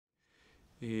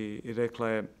i rekla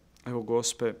je, evo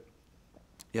Gospe,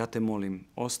 ja te molim,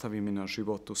 ostavi mi na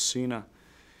životu sina,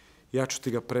 ja ću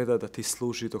ti ga predati da ti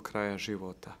služi do kraja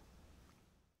života.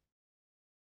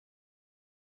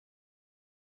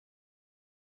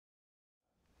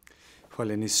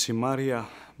 Hvaljeni si Marija,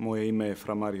 moje ime je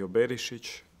fra Mario Berišić,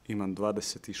 imam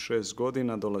 26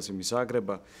 godina, dolazim iz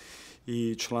Zagreba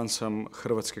i član sam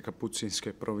Hrvatske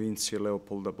kapucinske provincije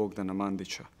Leopolda Bogdana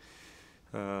Mandića.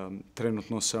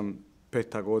 Trenutno sam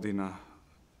 5. godina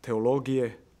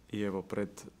teologije i evo pred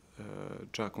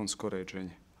đakonsko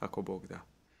ređenje, ako Bog da.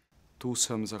 Tu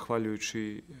sam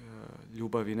zahvaljujući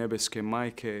ljubavi nebeske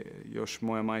majke, još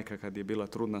moja majka kad je bila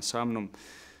trudna sa mnom,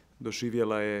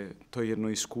 doživjela je to jedno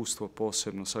iskustvo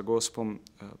posebno sa Gospom.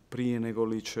 Prije nego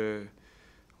li će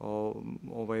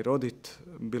rodit,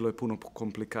 bilo je puno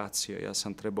komplikacija. Ja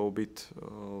sam trebao biti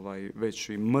već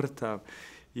i mrtav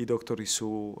i doktori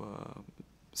su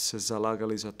se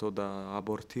zalagali za to da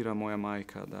abortira moja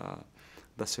majka,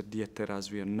 da se dijete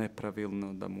razvije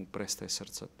nepravilno, da mu prestaje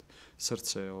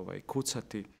srce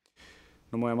kucati.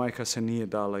 No moja majka se nije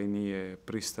dala i nije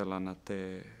pristala na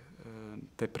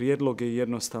te prijedloge i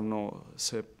jednostavno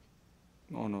se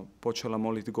počela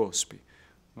moliti Gospi,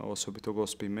 osobito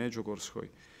Gospi Medjugorskoj.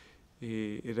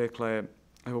 I rekla je,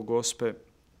 evo Gospe,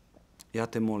 ja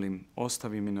te molim,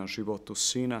 ostavi mi na životu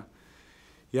sina,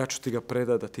 ja ću ti ga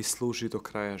predati da ti služi do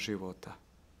kraja života.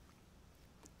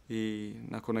 I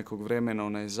nakon nekog vremena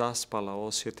ona je zaspala,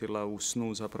 osjetila u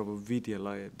snu, zapravo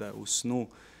vidjela je da u snu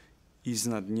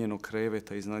iznad njenog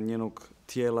kreveta, iznad njenog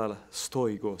tijela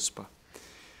stoji Gospa.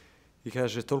 I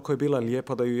kaže, toliko je bila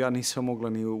lijepa da ju ja nisam mogla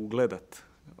ni ugledat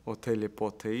od te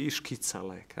ljepote. I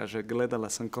škicala je, kaže, gledala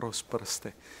sam kroz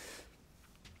prste.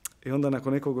 I onda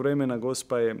nakon nekog vremena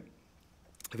Gospa je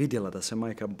vidjela da se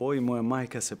majka boji, moja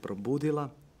majka se probudila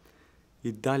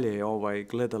i dalje je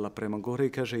gledala prema gore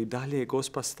i kaže, i dalje je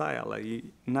Gospa stajala. I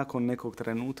nakon nekog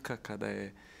trenutka kada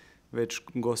je već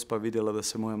Gospa vidjela da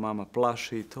se moja mama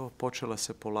plaši i to, počela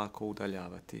se polako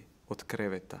udaljavati od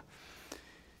kreveta.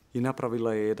 I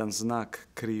napravila je jedan znak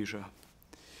križa.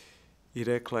 I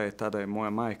rekla je, tada je moja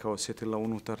majka osjetila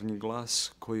unutarnji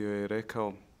glas koji joj je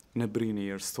rekao, ne brini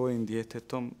jer s tvojim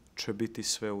djetetom će biti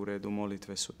sve u redu,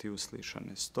 molitve su ti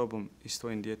uslišane. S tobom i s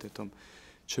tvojim djetetom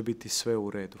će biti sve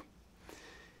u redu.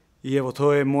 I evo,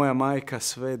 to je moja majka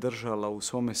sve držala u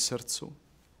svome srcu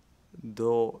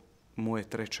do moje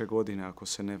 3. godine, ako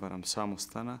se ne varam,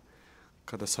 samostana,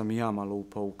 kada sam ja malo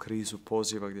upao u krizu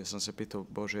poziva gdje sam se pitao,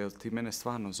 Bože, jel ti mene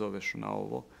stvarno zoveš na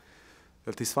ovo?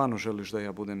 Jel ti stvarno želiš da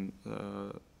ja budem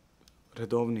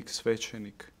redovnik,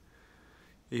 svećenik?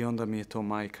 I onda mi je to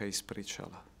majka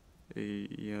ispričala. I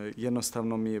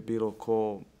jednostavno mi je bilo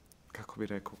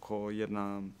ko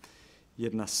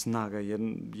jedna snaga,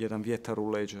 jedan vjetar u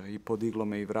leđa i podiglo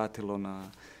me i vratilo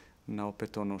na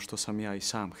opet ono što sam ja i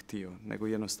sam htio. Nego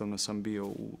jednostavno sam bio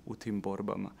u tim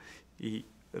borbama i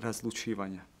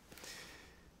razlučivanja.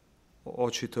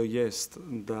 Očito jest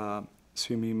da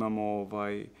svi mi imamo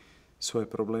svoje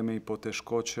probleme i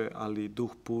poteškoće, ali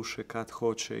duh puše kad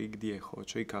hoće i gdje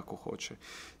hoće i kako hoće.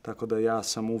 Tako da ja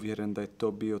sam uvjeren da je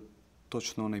to bio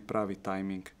točno onaj pravi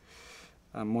tajming.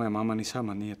 Moja mama ni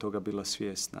sama nije toga bila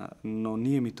svjesna, no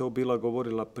nije mi to bila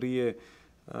govorila prije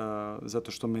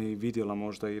zato što me vidjela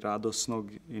možda i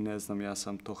radosnog i ne znam, ja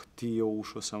sam to htio,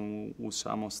 ušao sam u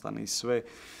samostan i sve.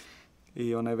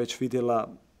 I ona je već vidjela,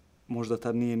 možda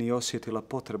tad nije ni osjetila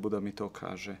potrebu da mi to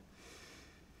kaže.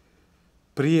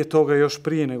 Prije toga, još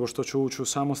prije nego što ću ući u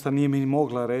samostan, nije mi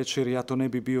mogla reći jer ja to ne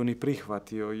bi bio ni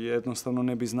prihvatio. Jednostavno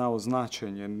ne bi znao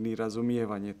značenje ni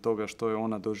razumijevanje toga što je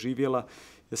ona doživjela,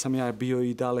 jer sam ja bio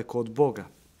i daleko od Boga,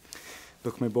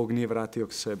 dok me Bog nije vratio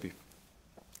k sebi.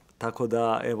 Tako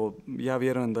da, evo, ja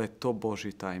vjerujem da je to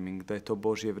Božji tajming, da je to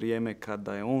Božje vrijeme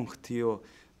kada je On htio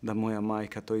da moja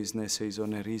majka to iznese iz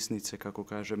one riznice, kako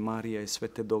kaže Marija, i sve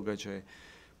te događaje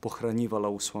pohranjivala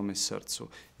u svome srcu.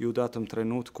 I u datom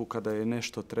trenutku kada je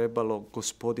nešto trebalo,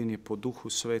 Gospodin je po Duhu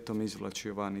Svetom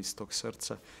izvlačio van iz tog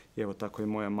srca. I evo tako je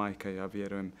moja majka, ja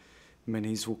vjerujem,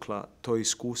 meni izvukla to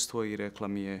iskustvo i rekla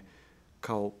mi je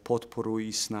kao potporu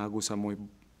i snagu za moj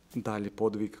dalji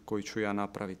podvig koji ću ja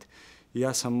napraviti. I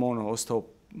ja sam ostao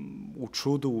u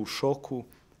čudu, u šoku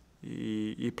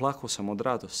i plakao sam od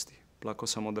radosti. Plakao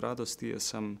sam od radosti jer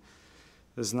sam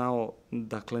znao,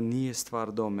 dakle, nije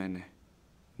stvar do mene.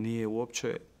 Nije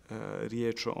uopće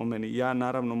riječ o meni. Ja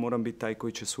naravno moram biti taj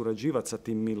koji će surađivati sa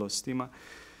tim milostima,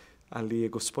 ali je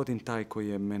Gospodin taj koji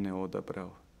je mene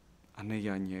odabrao, a ne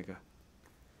ja njega.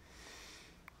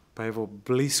 Pa evo,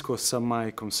 blisko sa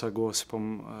majkom, sa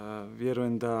Gospom,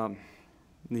 vjerujem da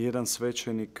nijedan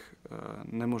svećenik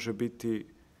ne može biti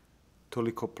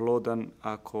toliko plodan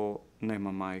ako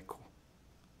nema majku.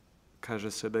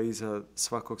 Kaže se da iza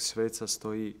svakog sveca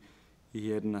stoji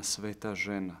jedna sveta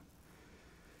žena.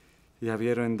 Ja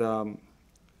vjerujem da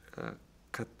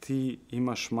kad ti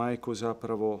imaš majku,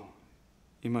 zapravo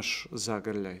imaš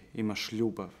zagrljaj, imaš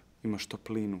ljubav, imaš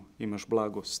toplinu, imaš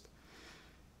blagost.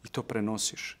 I to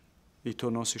prenosiš. I to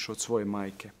nosiš od svoje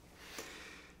majke.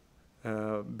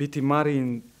 Biti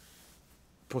Marijin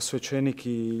posvećenik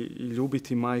i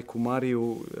ljubiti majku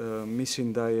Mariju,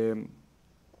 mislim da je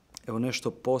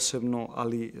nešto posebno,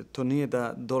 ali to nije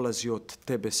da dolazi od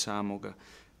tebe samoga,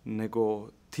 nego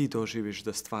ti doživiš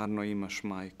da stvarno imaš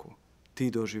majku.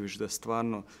 Ti doživiš da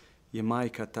stvarno je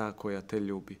majka ta koja te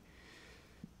ljubi.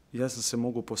 Ja sam se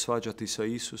mogu posvađati sa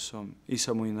Isusom i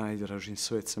sa mojim najdražim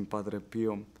svecem Padre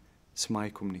Pijom, s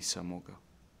majkom nisam mogao.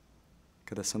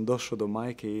 Kada sam došao do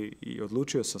majke i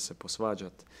odlučio sam se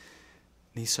posvađati,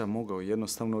 nisam mogao,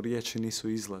 jednostavno riječi nisu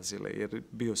izlazile, jer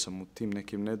bio sam u tim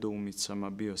nekim nedoumicama,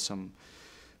 bio sam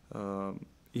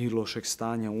i lošeg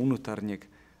stanja unutarnjeg,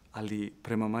 ali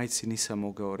prema majci nisam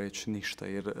mogao reći ništa,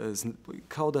 jer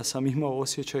kao da sam imao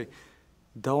osjećaj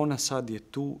da ona sad je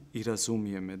tu i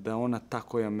razumije me, da ona ta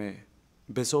koja me,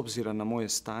 bez obzira na moje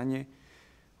stanje,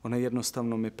 ona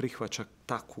jednostavno me prihvaća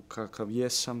takvu kakav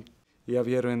jesam. Ja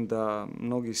vjerujem da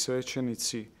mnogi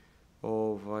svećenici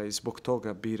zbog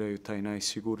toga biraju taj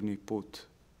najsigurniji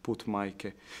put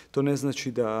majke. To ne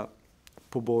znači da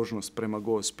pobožnost prema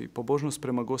Gospi. Pobožnost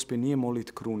prema Gospi nije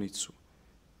molit krunicu.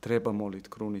 Treba molit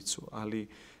krunicu, ali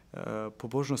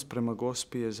pobožnost prema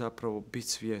Gospi je zapravo biti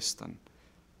svjestan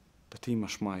da ti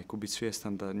imaš majku, biti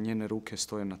svjestan da njene ruke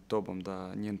stoje nad tobom,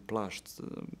 da njen plašt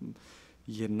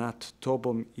je nad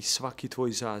tobom i svaki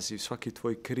tvoj zaziv, svaki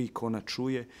tvoj krik ona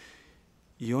čuje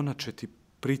i ona će ti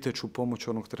priteći u pomoć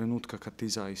onog trenutka kad ti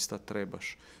zaista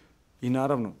trebaš. I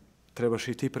naravno, trebaš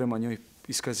i ti prema njoj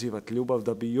iskazivati ljubav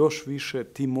da bi još više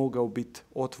ti mogao biti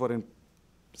otvoren,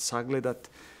 sagledat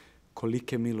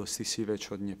kolike milosti si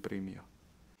već od nje primio.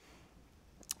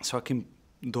 Svakim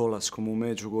dolaskom u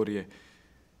Medjugorje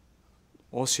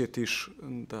osjetiš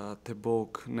da te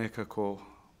Bog nekako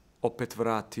opet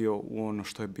vratio u ono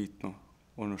što je bitno,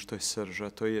 ono što je srž, a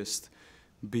to jest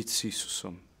biti s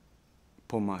Isusom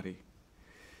po Mariji.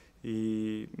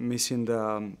 I mislim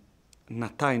da na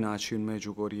taj način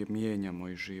Medjugorje mijenja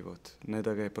moj život. Ne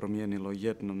da ga je promijenilo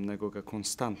jednom, nego ga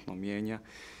konstantno mijenja.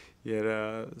 Jer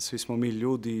svi smo mi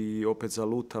ljudi i opet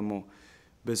zalutamo,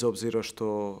 bez obzira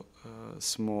što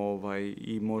smo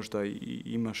i možda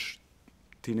imaš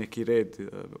ti neki red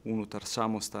unutar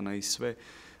samostana i sve,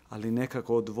 ali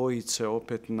nekako odvojiti se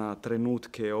opet na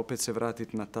trenutke, opet se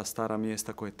vratiti na ta stara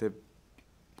mjesta koje te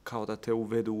kao da te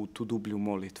uvedu u tu dublju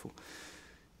molitvu.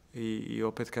 I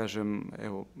opet kažem,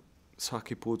 evo,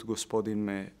 svaki put Gospodin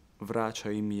me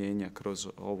vraća i mijenja kroz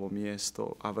ovo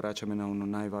mjesto, a vraća me na ono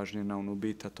najvažnije, na onu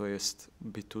bit, a to jest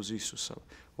biti uz Isusa,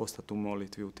 ostati u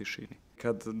molitvi, u tišini.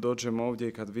 Kad dođem ovdje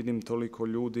i kad vidim toliko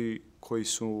ljudi koji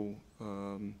su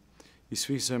iz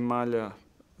svih zemalja,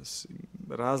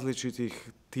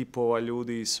 različitih tipova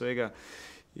ljudi i svega,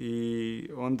 i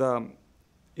onda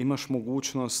imaš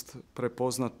mogućnost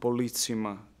prepoznat po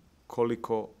licima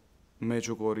koliko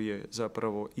Medjugorje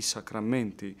zapravo i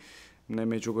sakramenti, ne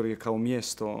Medjugorje kao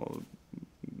mjesto,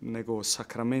 nego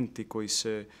sakramenti koji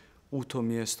se u tom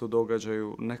mjestu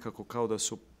događaju nekako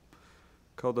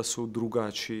kao da su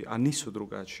drugačiji, a nisu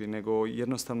drugačiji, nego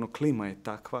jednostavno klima je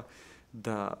takva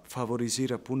da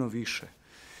favorizira puno više.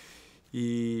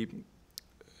 I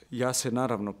ja se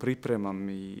naravno pripremam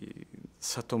i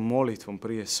sa tom molitvom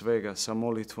prije svega, sa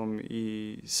molitvom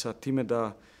i sa time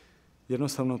da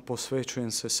jednostavno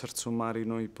posvećujem se srcu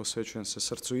Marinu i posvećujem se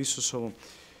srcu Isusovom.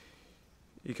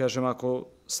 I kažem, ako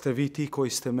ste vi ti koji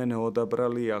ste mene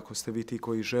odabrali, ako ste vi ti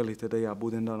koji želite da ja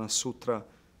budem danas sutra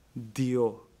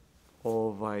dio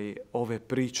ove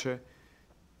priče,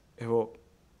 evo,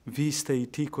 vi ste i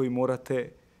ti koji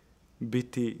morate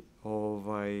biti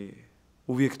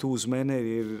uvijek tu uz mene,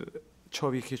 jer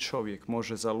čovjek je čovjek,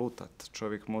 može zalutat,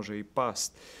 čovjek može i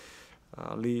past,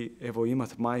 ali evo,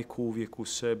 imat majku uvijek u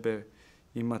sebe,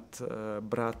 imat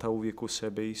brata uvijek u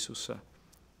sebe, Isusa,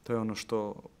 to je ono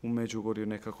što u Medjugorju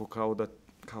nekako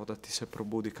kao da ti se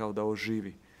probudi, kao da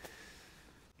oživi.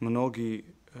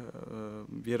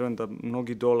 Vjerujem da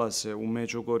mnogi dolaze u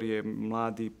Medjugorje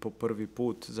mladi po prvi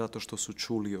put zato što su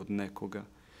čuli od nekoga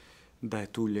da je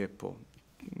tu lijepo.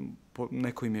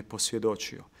 Neko im je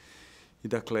posvjedočio. I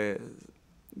dakle,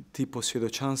 ti po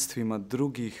svjedočanstvima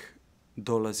drugih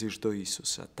dolaziš do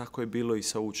Isusa. Tako je bilo i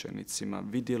sa učenicima.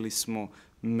 Vidjeli smo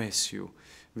Mesiju,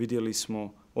 vidjeli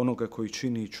smo onoga koji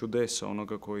čini čudesa,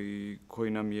 onoga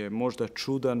koji nam je možda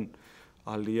čudan,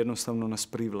 ali jednostavno nas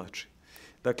privlači.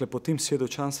 Dakle, po tim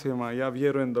svjedočanstvima ja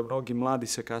vjerujem da mnogi mladi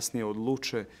se kasnije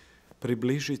odluče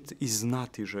približiti i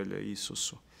znati želje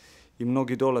Isusu. I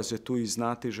mnogi dolaze tu iz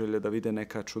znatiželje da vide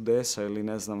neka čudesa ili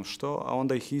ne znam što, a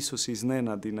onda ih Isus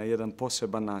iznenadi na jedan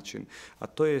poseban način. A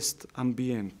to jest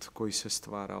ambijent koji se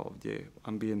stvara ovdje.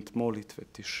 Ambijent molitve,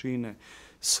 tišine,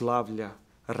 slavlja,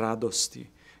 radosti.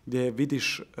 Gdje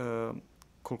vidiš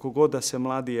koliko god da se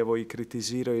mladi evo i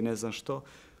kritiziraju i ne znam što,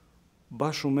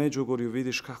 baš u Međugorju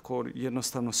vidiš kako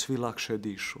jednostavno svi lakše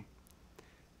dišu.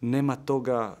 Nema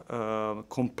toga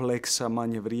kompleksa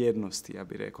manje vrijednosti, ja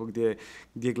bih rekao,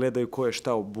 gdje gledaju ko je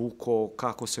šta obukao,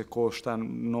 kako se ko šta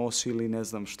nosi ili ne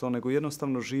znam što, nego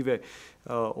jednostavno žive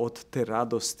od te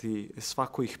radosti,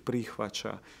 svako ih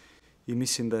prihvaća i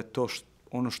mislim da je to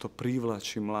ono što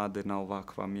privlači mlade na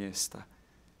ovakva mjesta.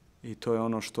 I to je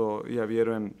ono što, ja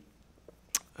vjerujem,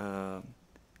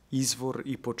 izvor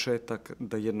i početak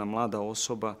da jedna mlada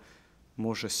osoba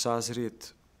može sazrijeti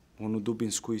onu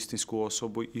dubinsku, istinsku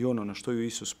osobu i ono na što ju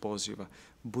Isus poziva.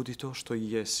 Budi to što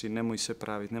i jesi, nemoj se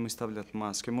praviti, nemoj stavljati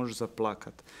maske, možeš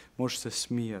zaplakat, možeš se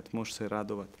smijati, možeš se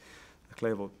radovati. Dakle,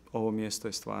 evo, ovo mjesto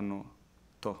je stvarno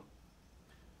to.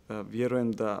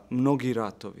 Vjerujem da mnogi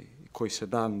ratovi koji se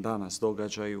danas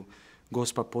događaju,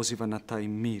 Gospa poziva na taj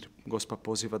mir. Gospa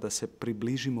poziva da se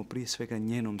približimo prije svega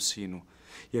njenom sinu.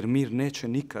 Jer mir neće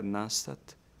nikad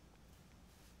nastati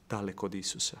daleko od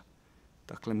Isusa.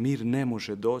 Dakle, mir ne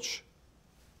može doći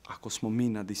ako smo mi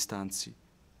na distanci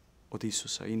od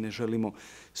Isusa i ne želimo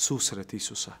susret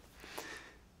Isusa.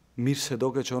 Mir se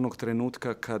događa onog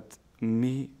trenutka kad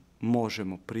mi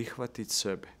možemo prihvatiti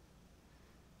sebe.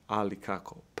 Ali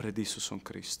kako? Pred Isusom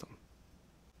Kristom.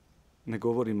 Ne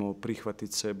govorimo o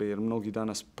prihvatiti sebe, jer mnogi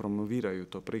danas promoviraju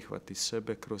to prihvati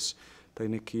sebe kroz taj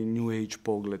neki New Age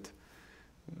pogled.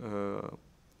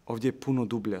 Ovdje je puno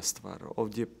dublja stvar.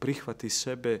 Ovdje prihvati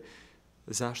sebe.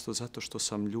 Zašto? Zato što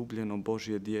sam ljubljeno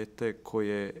Božje dijete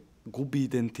koje gubi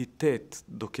identitet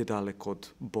dok je daleko od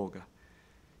Boga.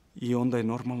 I onda je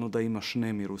normalno da imaš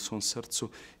nemir u svom srcu,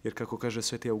 jer kako kaže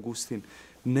Sveti Augustin,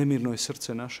 nemirno je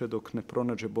srce naše dok ne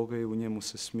pronađe Boga i u njemu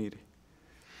se smiri.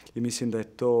 I mislim da je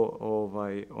to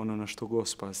ono na što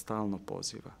Gospa stalno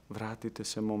poziva. Vratite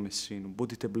se mome sinu,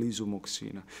 budite blizu mog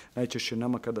sina. Najčešće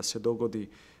nama kada se dogodi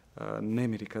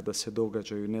nemiri, kada se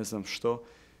događaju ne znam što,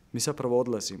 mi zapravo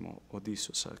odlazimo od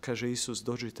Isusa. Kaže Isus,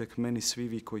 dođite k meni svi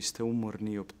vi koji ste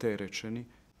umorni i opterećeni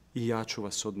i ja ću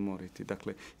vas odmoriti.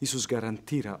 Dakle, Isus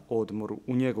garantira odmor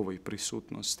u njegovoj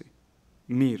prisutnosti.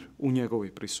 Mir u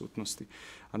njegovoj prisutnosti.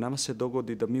 A nama se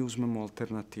dogodi da mi uzmemo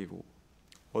alternativu.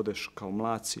 Odeš kao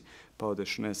mlaci, pa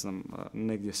odeš, ne znam,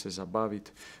 negdje se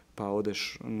zabaviti, pa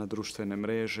odeš na društvene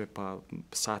mreže, pa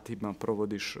satima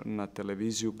provodiš na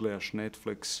televiziju, gledaš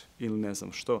Netflix ili ne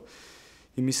znam što.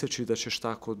 I misleći da ćeš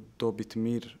tako dobiti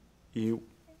mir i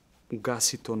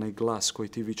ugasiti onaj glas koji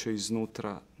ti viče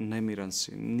iznutra, nemiran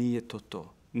si. Nije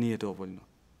to. Nije dovoljno.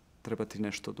 Treba ti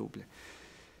nešto dublje.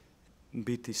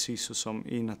 Biti s Isusom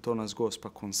i na to nas Gospa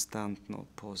konstantno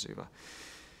poziva.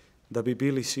 Da bi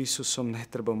bili s Isusom ne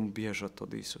trebamo bježati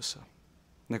od Isusa.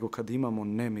 Nego kad imamo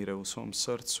nemire u svom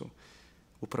srcu,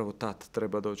 upravo tad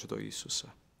treba doći do Isusa.